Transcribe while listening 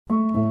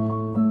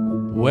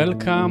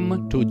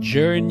Welcome to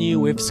Journey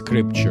with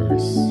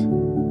Scriptures,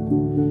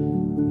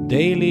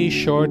 daily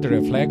short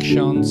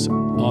reflections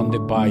on the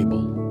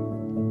Bible.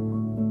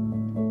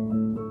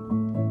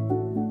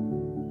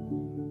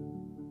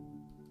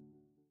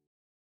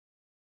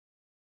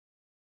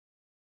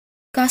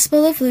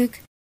 Gospel of Luke,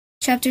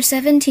 chapter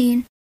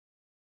 17,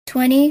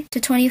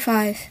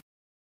 20-25.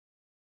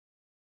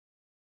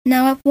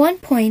 Now at one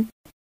point,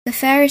 the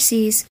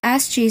Pharisees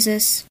asked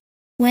Jesus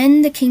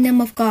when the kingdom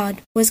of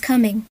God was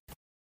coming.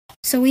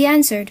 So he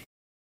answered,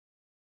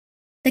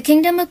 "The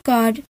kingdom of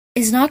God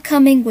is not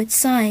coming with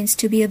signs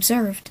to be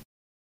observed,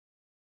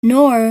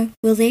 nor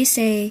will they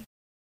say,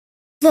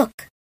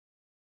 'Look,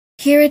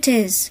 here it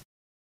is,'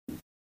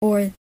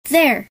 or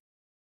 'There,'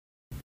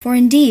 for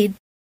indeed,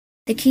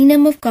 the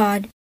kingdom of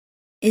God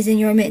is in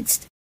your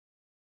midst."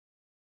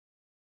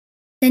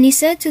 Then he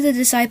said to the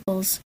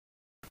disciples,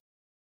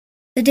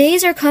 "The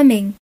days are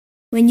coming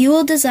when you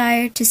will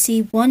desire to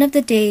see one of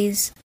the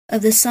days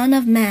of the Son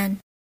of Man,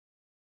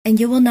 and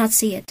you will not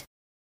see it.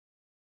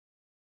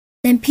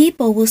 Then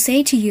people will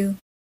say to you,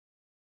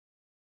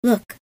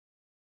 'Look,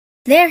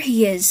 there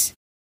he is,'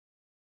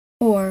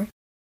 or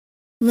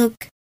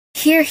 'Look,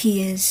 here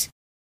he is.'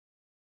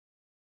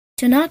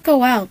 Do not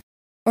go out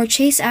or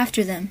chase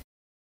after them,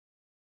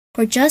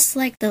 for just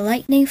like the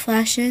lightning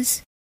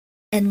flashes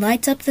and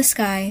lights up the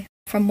sky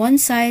from one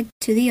side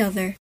to the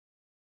other,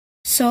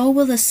 so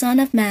will the Son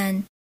of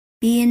Man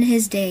be in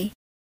his day.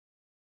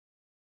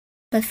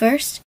 But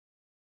first,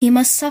 he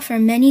must suffer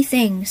many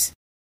things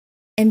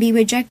and be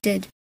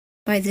rejected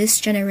by this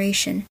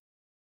generation."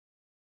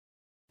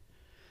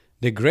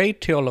 The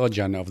great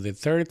theologian of the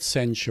 3rd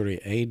century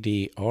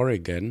AD,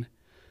 Origen,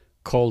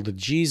 called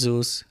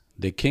Jesus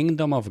the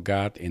kingdom of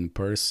God in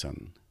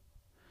person.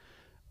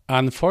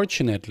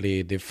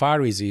 Unfortunately, the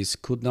Pharisees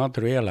could not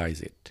realize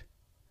it.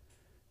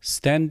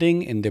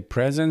 Standing in the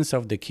presence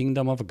of the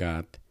kingdom of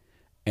God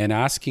and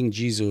asking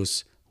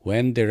Jesus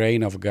when the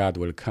reign of God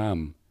will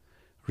come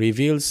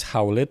reveals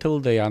how little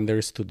they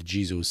understood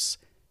Jesus,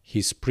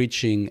 his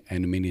preaching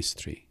and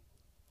ministry.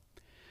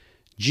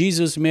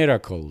 Jesus'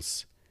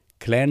 miracles,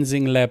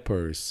 cleansing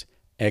lepers,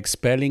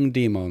 expelling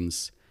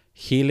demons,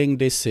 healing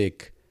the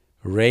sick,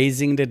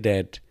 raising the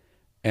dead,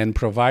 and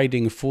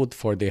providing food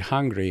for the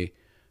hungry,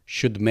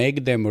 should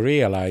make them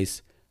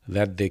realize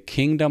that the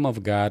kingdom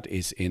of God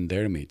is in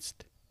their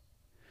midst.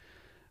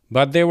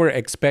 But they were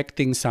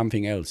expecting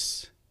something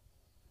else.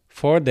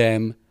 For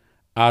them,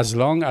 as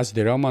long as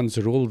the Romans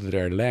ruled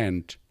their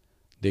land,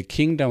 the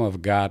kingdom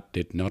of God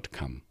did not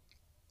come.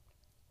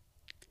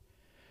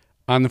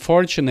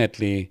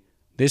 Unfortunately,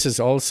 this is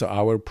also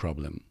our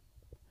problem.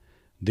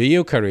 The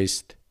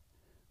Eucharist,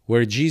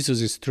 where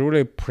Jesus is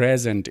truly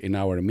present in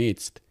our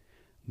midst,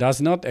 does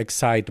not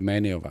excite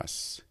many of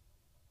us.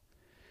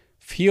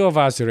 Few of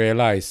us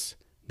realize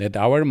that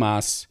our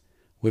Mass,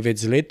 with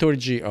its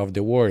liturgy of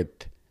the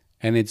Word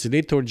and its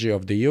liturgy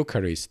of the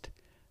Eucharist,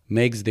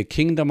 makes the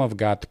kingdom of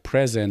God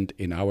present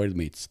in our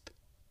midst.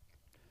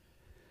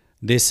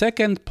 The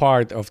second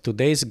part of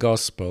today's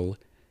Gospel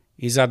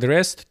is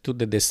addressed to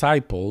the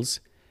disciples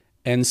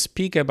and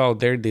speak about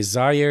their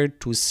desire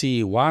to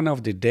see one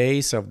of the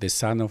days of the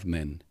Son of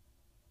Man.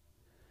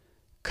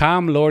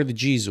 "Come, Lord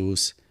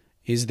Jesus,"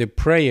 is the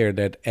prayer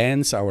that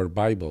ends our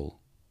Bible.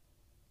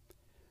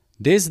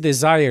 This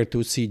desire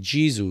to see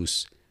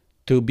Jesus,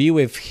 to be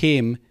with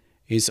him,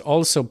 is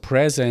also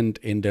present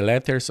in the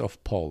letters of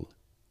Paul.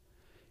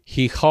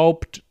 He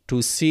hoped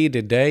to see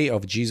the day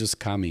of Jesus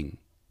coming.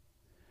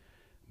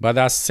 But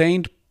as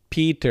Saint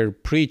Peter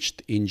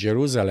preached in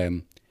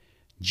Jerusalem,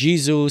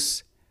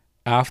 Jesus,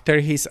 after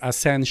his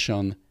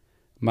ascension,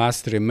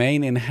 must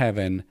remain in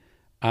heaven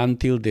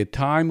until the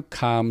time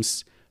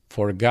comes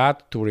for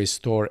God to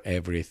restore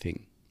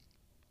everything.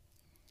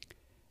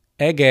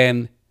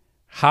 Again,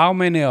 how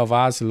many of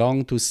us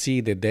long to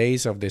see the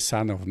days of the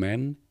Son of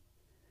Man?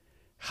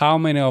 How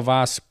many of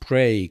us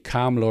pray,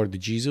 "Come, Lord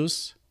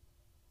Jesus"?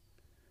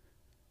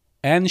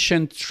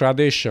 Ancient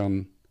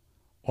tradition,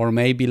 or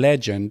maybe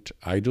legend,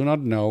 I do not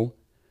know,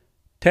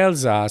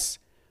 tells us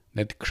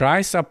that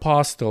Christ's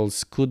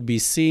apostles could be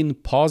seen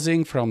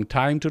pausing from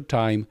time to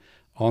time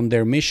on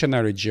their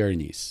missionary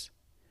journeys.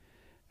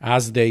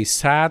 As they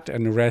sat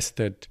and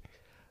rested,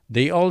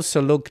 they also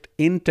looked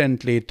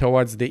intently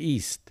towards the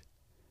east,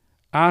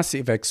 as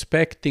if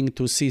expecting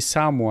to see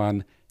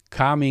someone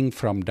coming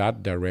from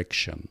that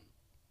direction.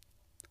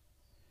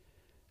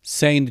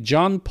 Saint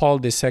John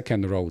Paul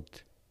II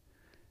wrote,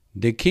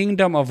 "The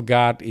kingdom of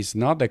God is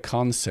not a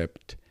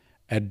concept,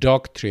 a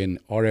doctrine,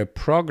 or a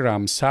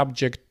program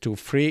subject to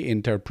free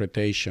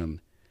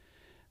interpretation,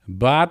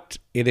 but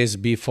it is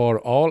before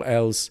all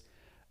else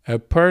a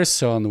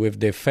person with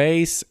the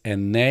face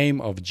and name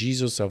of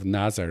Jesus of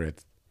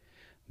Nazareth,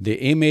 the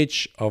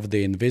image of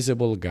the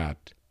invisible God.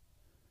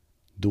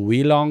 Do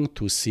we long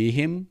to see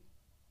him?"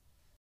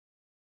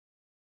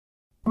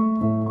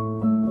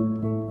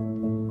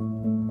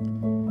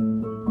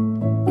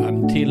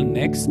 Until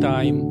next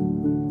time,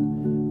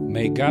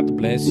 may God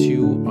bless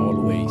you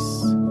always.